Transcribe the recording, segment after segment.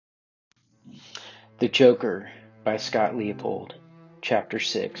The Joker by Scott Leopold, Chapter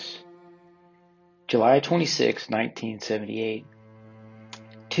 6. July 26, 1978.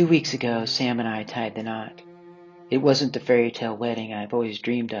 2 weeks ago, Sam and I tied the knot. It wasn't the fairy tale wedding I've always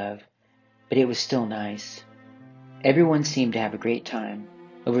dreamed of, but it was still nice. Everyone seemed to have a great time.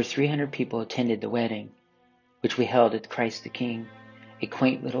 Over 300 people attended the wedding, which we held at Christ the King, a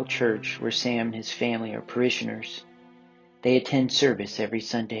quaint little church where Sam and his family are parishioners. They attend service every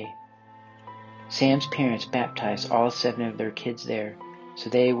Sunday. Sam's parents baptized all 7 of their kids there, so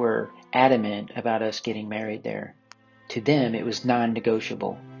they were adamant about us getting married there. To them, it was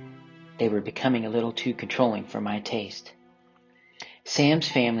non-negotiable. They were becoming a little too controlling for my taste. Sam's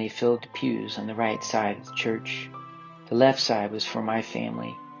family filled the pews on the right side of the church. The left side was for my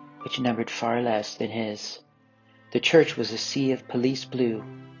family, which numbered far less than his. The church was a sea of police blue.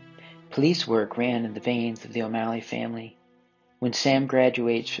 Police work ran in the veins of the O'Malley family. When Sam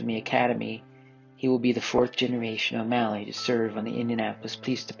graduates from the academy, he will be the 4th generation O'Malley to serve on the Indianapolis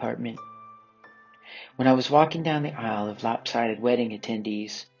Police Department. When I was walking down the aisle of lopsided wedding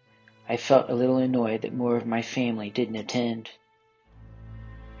attendees, I felt a little annoyed that more of my family didn't attend.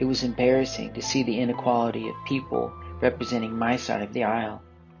 It was embarrassing to see the inequality of people representing my side of the aisle.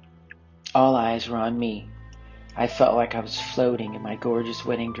 All eyes were on me. I felt like I was floating in my gorgeous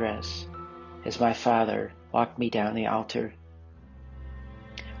wedding dress as my father walked me down the altar.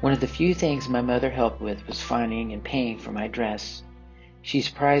 One of the few things my mother helped with was finding and paying for my dress. She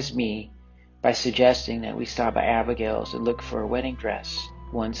surprised me by suggesting that we stop by Abigail's and look for a wedding dress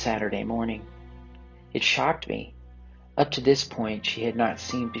one Saturday morning. It shocked me. Up to this point, she had not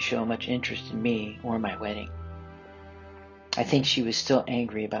seemed to show much interest in me or my wedding. I think she was still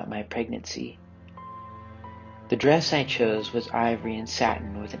angry about my pregnancy. The dress I chose was ivory and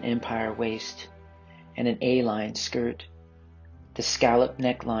satin with an empire waist and an A-line skirt. The scallop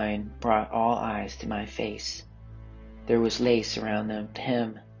neckline brought all eyes to my face. There was lace around the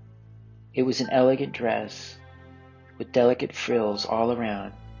hem. It was an elegant dress with delicate frills all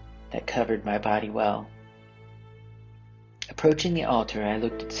around that covered my body well. Approaching the altar, I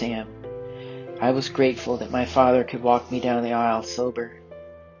looked at Sam. I was grateful that my father could walk me down the aisle sober.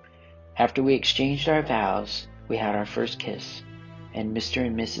 After we exchanged our vows, we had our first kiss, and Mr.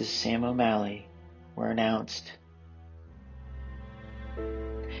 and Mrs. Sam O'Malley were announced.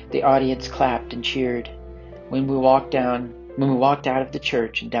 The audience clapped and cheered. When we walked out of the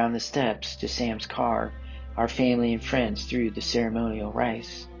church and down the steps to Sam's car, our family and friends threw the ceremonial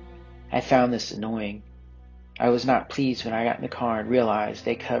rice. I found this annoying. I was not pleased when I got in the car and realized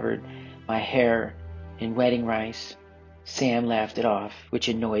they covered my hair in wedding rice. Sam laughed it off, which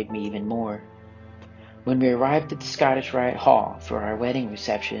annoyed me even more. When we arrived at the Scottish Rite Hall for our wedding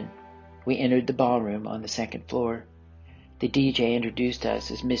reception, we entered the ballroom on the 2nd floor. The DJ introduced us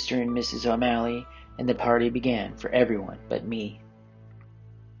as Mr. and Mrs. O'Malley, and the party began for everyone but me.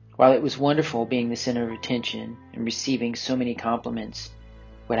 While it was wonderful being the center of attention and receiving so many compliments,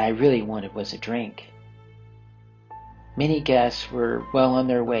 what I really wanted was a drink. Many guests were well on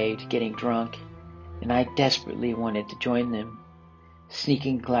their way to getting drunk, and I desperately wanted to join them.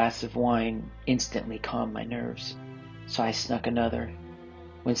 Sneaking a glass of wine instantly calmed my nerves, so I snuck another.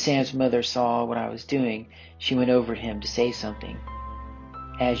 When Sam's mother saw what I was doing, she went over to him to say something.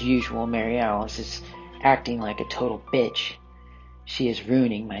 As usual, Mary Alice is acting like a total bitch. She is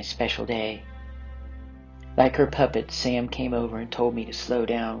ruining my special day. Like her puppet, Sam came over and told me to slow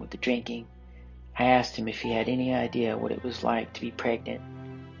down with the drinking. I asked him if he had any idea what it was like to be pregnant.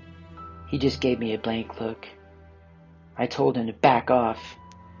 He just gave me a blank look. I told him to back off,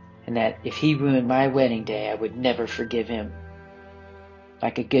 and that if he ruined my wedding day, I would never forgive him.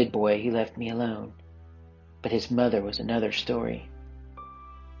 Like a good boy, he left me alone, but his mother was another story.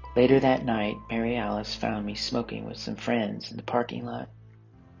 Later that night, Mary Alice found me smoking with some friends in the parking lot.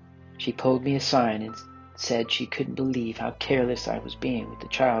 She pulled me aside and said she couldn't believe how careless I was being with the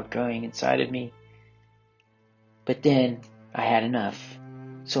child growing inside of me. But then I had enough,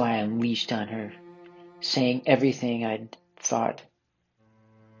 so I unleashed on her, saying everything I'd thought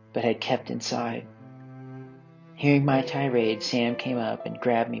but had kept inside. Hearing my tirade, Sam came up and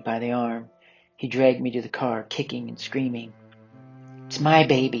grabbed me by the arm. He dragged me to the car, kicking and screaming. "It's my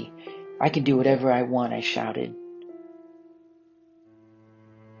baby. I can do whatever I want," I shouted.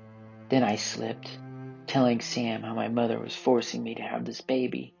 Then I slipped, telling Sam how my mother was forcing me to have this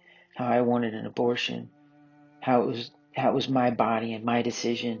baby, how I wanted an abortion, how it was my body and my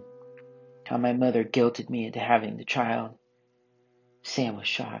decision, how my mother guilted me into having the child. Sam was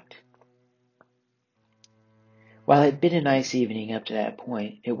shocked. While it had been a nice evening up to that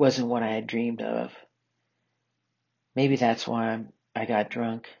point, it wasn't what I had dreamed of. Maybe that's why I got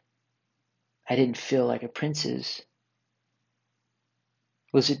drunk. I didn't feel like a princess.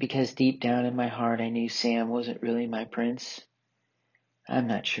 Was it because deep down in my heart I knew Sam wasn't really my prince? I'm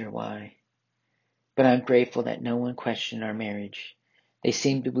not sure why. But I'm grateful that no one questioned our marriage. They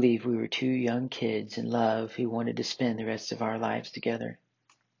seemed to believe we were two young kids in love who wanted to spend the rest of our lives together.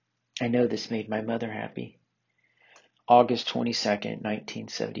 I know this made my mother happy. August 22nd,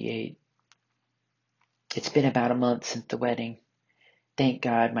 1978. It's been about a month since the wedding. Thank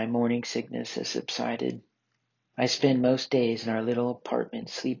God my morning sickness has subsided. I spend most days in our little apartment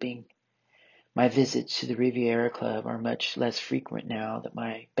sleeping. My visits to the Riviera Club are much less frequent now that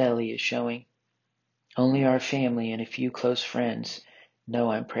my belly is showing. Only our family and a few close friends know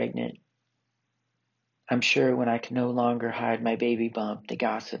I'm pregnant. I'm sure when I can no longer hide my baby bump, the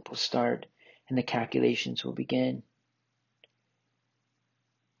gossip will start and the calculations will begin.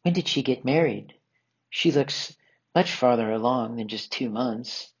 When did she get married? She looks much farther along than just 2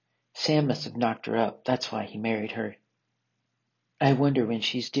 months. Sam must have knocked her up. That's why he married her. I wonder when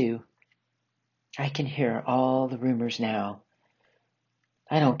she's due. I can hear all the rumors now.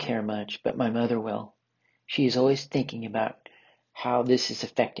 I don't care much, but my mother will. She is always thinking about how this is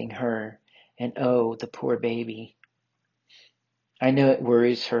affecting her, and oh, the poor baby. I know it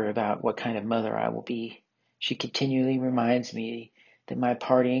worries her about what kind of mother I will be. She continually reminds me that my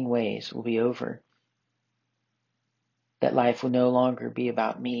partying ways will be over, that life will no longer be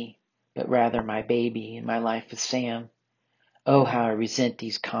about me, but rather my baby and my life with Sam. Oh, how I resent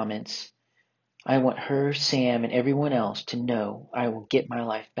these comments. I want her, Sam, and everyone else to know I will get my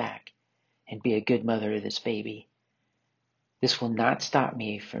life back and be a good mother to this baby. This will not stop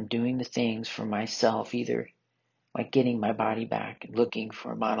me from doing the things for myself either, like getting my body back and looking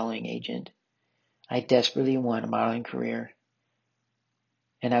for a modeling agent. I desperately want a modeling career,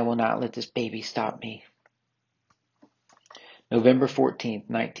 and I will not let this baby stop me. November 14th,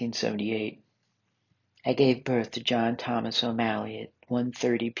 1978. I gave birth to John Thomas O'Malley at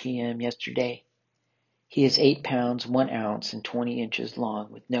 1:30 p.m. yesterday. He is 8 pounds, 1 ounce, and 20 inches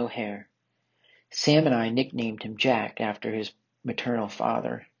long with no hair. Sam and I nicknamed him Jack after his maternal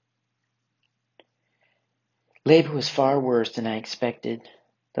father. Labor was far worse than I expected.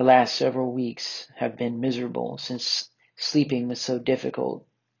 The last several weeks have been miserable since sleeping was so difficult.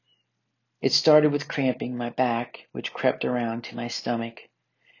 It started with cramping my back, which crept around to my stomach.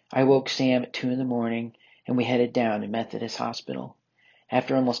 I woke Sam at 2 in the morning, and we headed down to Methodist Hospital.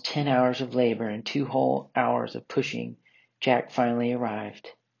 After almost 10 hours of labor and 2 whole hours of pushing, Jack finally arrived.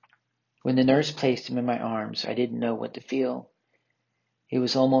 When the nurse placed him in my arms, I didn't know what to feel. It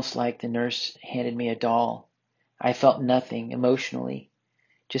was almost like the nurse handed me a doll. I felt nothing emotionally,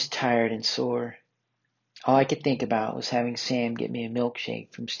 just tired and sore. All I could think about was having Sam get me a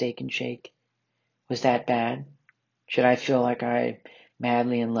milkshake from Steak and Shake. Was that bad? Should I feel like I'm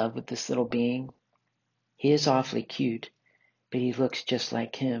madly in love with this little being? He is awfully cute, but he looks just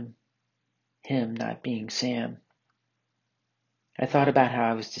like him not being Sam. I thought about how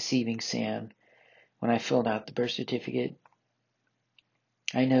I was deceiving Sam when I filled out the birth certificate.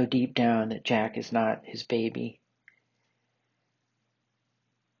 I know deep down that Jack is not his baby.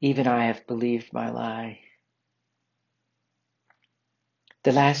 Even I have believed my lie.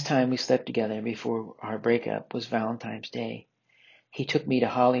 The last time we slept together before our breakup was Valentine's Day. He took me to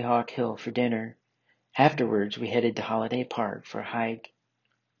Hollyhock Hill for dinner. Afterwards, we headed to Holiday Park for a hike.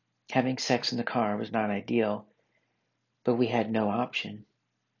 Having sex in the car was not ideal, but we had no option.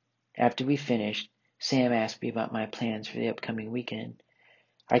 After we finished, Sam asked me about my plans for the upcoming weekend.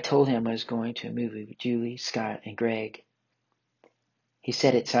 I told him I was going to a movie with Julie, Scott, and Greg. He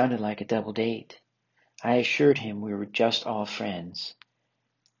said it sounded like a double date. I assured him we were just all friends.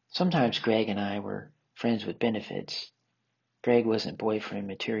 Sometimes Greg and I were friends with benefits. Greg wasn't boyfriend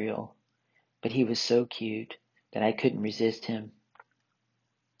material, but he was so cute that I couldn't resist him.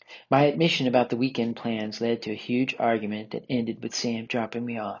 My admission about the weekend plans led to a huge argument that ended with Sam dropping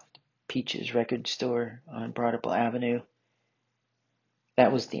me off at Peach's record store on Broadway Avenue.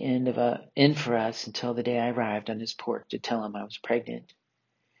 That was the end for us until the day I arrived on his porch to tell him I was pregnant.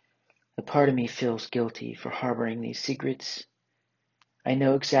 A part of me feels guilty for harboring these secrets. I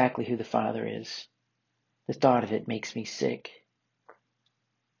know exactly who the father is. The thought of it makes me sick.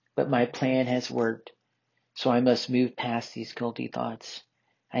 But my plan has worked, so I must move past these guilty thoughts.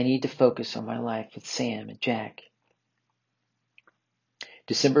 I need to focus on my life with Sam and Jack.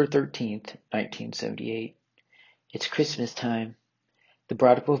 December 13th, 1978. It's Christmas time. The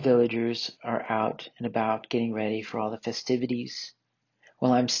Broadway villagers are out and about getting ready for all the festivities,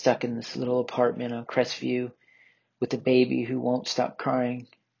 while I'm stuck in this little apartment on Crestview with a baby who won't stop crying.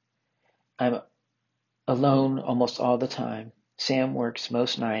 I'm alone almost all the time. Sam works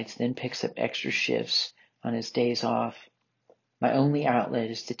most nights, then picks up extra shifts on his days off. My only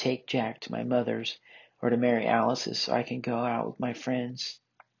outlet is to take Jack to my mother's or to Mary Alice's so I can go out with my friends.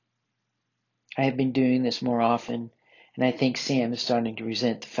 I have been doing this more often, and I think Sam is starting to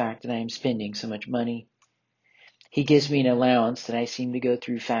resent the fact that I am spending so much money. He gives me an allowance that I seem to go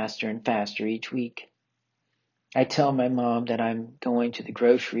through faster and faster each week. I tell my mom that I'm going to the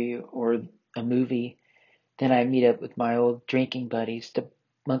grocery or a movie. Then I meet up with my old drinking buddies, the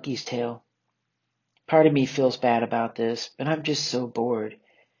Monkey's Tail. Part of me feels bad about this, but I'm just so bored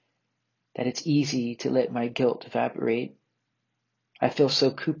that it's easy to let my guilt evaporate. I feel so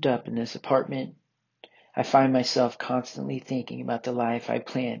cooped up in this apartment. I find myself constantly thinking about the life I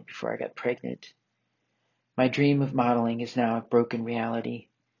planned before I got pregnant. My dream of modeling is now a broken reality.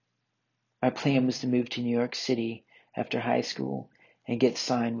 My plan was to move to New York City after high school and get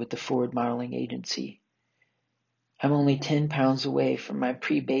signed with the Ford modeling agency. I'm only 10 pounds away from my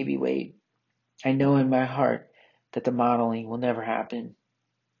pre-baby weight. I know in my heart that the modeling will never happen.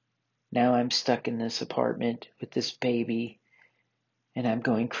 Now I'm stuck in this apartment with this baby, and I'm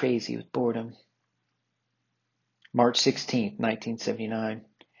going crazy with boredom. March 16th, 1979.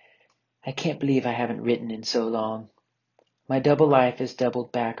 I can't believe I haven't written in so long. My double life has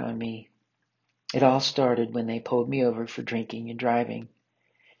doubled back on me. It all started when they pulled me over for drinking and driving.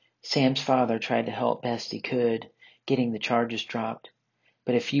 Sam's father tried to help best he could, getting the charges dropped,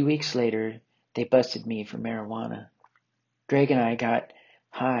 but a few weeks later, they busted me for marijuana. Greg and I got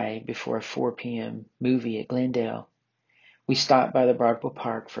high before a 4 p.m. movie at Glendale. We stopped by the Broadway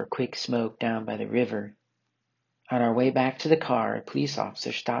Park for a quick smoke down by the river. On our way back to the car, a police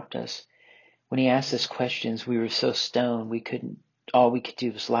officer stopped us. When he asked us questions, we were so stoned all we could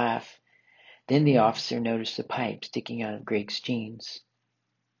do was laugh. Then the officer noticed a pipe sticking out of Greg's jeans.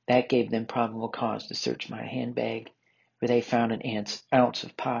 That gave them probable cause to search my handbag, where they found an ounce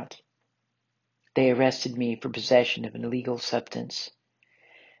of pot. They arrested me for possession of an illegal substance.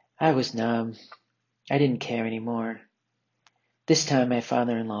 I was numb. I didn't care anymore. This time my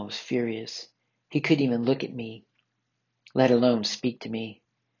father-in-law was furious. He couldn't even look at me, let alone speak to me.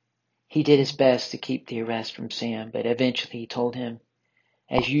 He did his best to keep the arrest from Sam, but eventually he told him.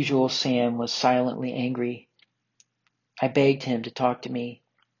 As usual, Sam was silently angry. I begged him to talk to me.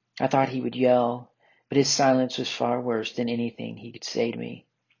 I thought he would yell, but his silence was far worse than anything he could say to me.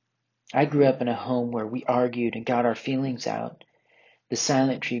 I grew up in a home where we argued and got our feelings out. The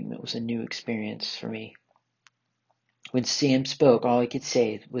silent treatment was a new experience for me. When Sam spoke, all he could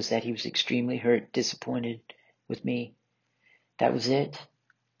say was that he was extremely hurt, disappointed with me. That was it.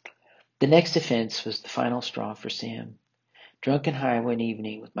 The next offense was the final straw for Sam. Drunk and high one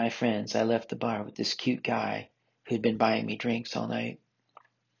evening with my friends, I left the bar with this cute guy who had been buying me drinks all night.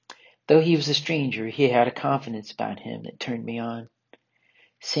 Though he was a stranger, he had a confidence about him that turned me on.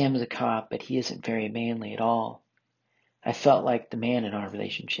 Sam is a cop, but he isn't very manly at all. I felt like the man in our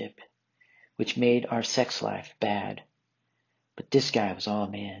relationship, which made our sex life bad. But this guy was all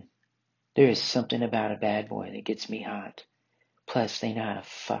man. There is something about a bad boy that gets me hot. Plus, they know how to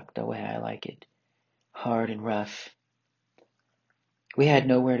fuck the way I like it. Hard and rough. We had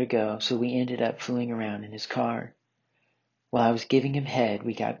nowhere to go, so we ended up fooling around in his car. While I was giving him head,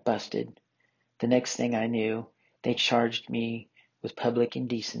 we got busted. The next thing I knew, they charged me with public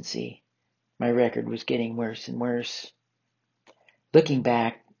indecency. My record was getting worse and worse. Looking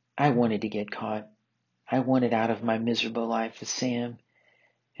back, I wanted to get caught. I wanted out of my miserable life with Sam,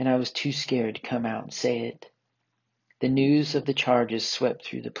 and I was too scared to come out and say it. The news of the charges swept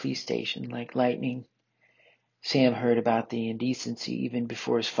through the police station like lightning. Sam heard about the indecency even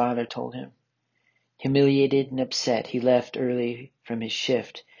before his father told him. Humiliated and upset, he left early from his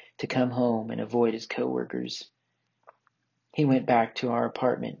shift to come home and avoid his coworkers. He went back to our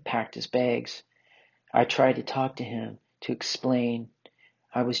apartment, packed his bags. I tried to talk to him, to explain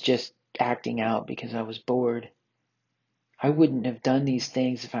I was just acting out because I was bored. I wouldn't have done these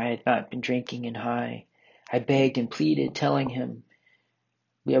things if I had not been drinking and high. I begged and pleaded, telling him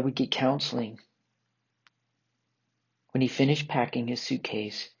I would get counseling. When he finished packing his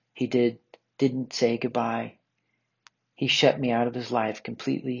suitcase, he didn't say goodbye. He shut me out of his life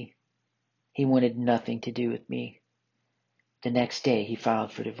completely. He wanted nothing to do with me. The next day, he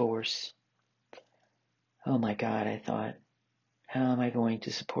filed for divorce. Oh my God, I thought. How am I going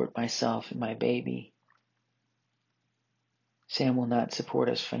to support myself and my baby? Sam will not support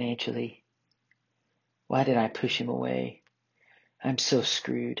us financially. Why did I push him away? I'm so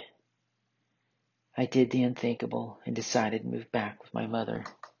screwed. I did the unthinkable and decided to move back with my mother.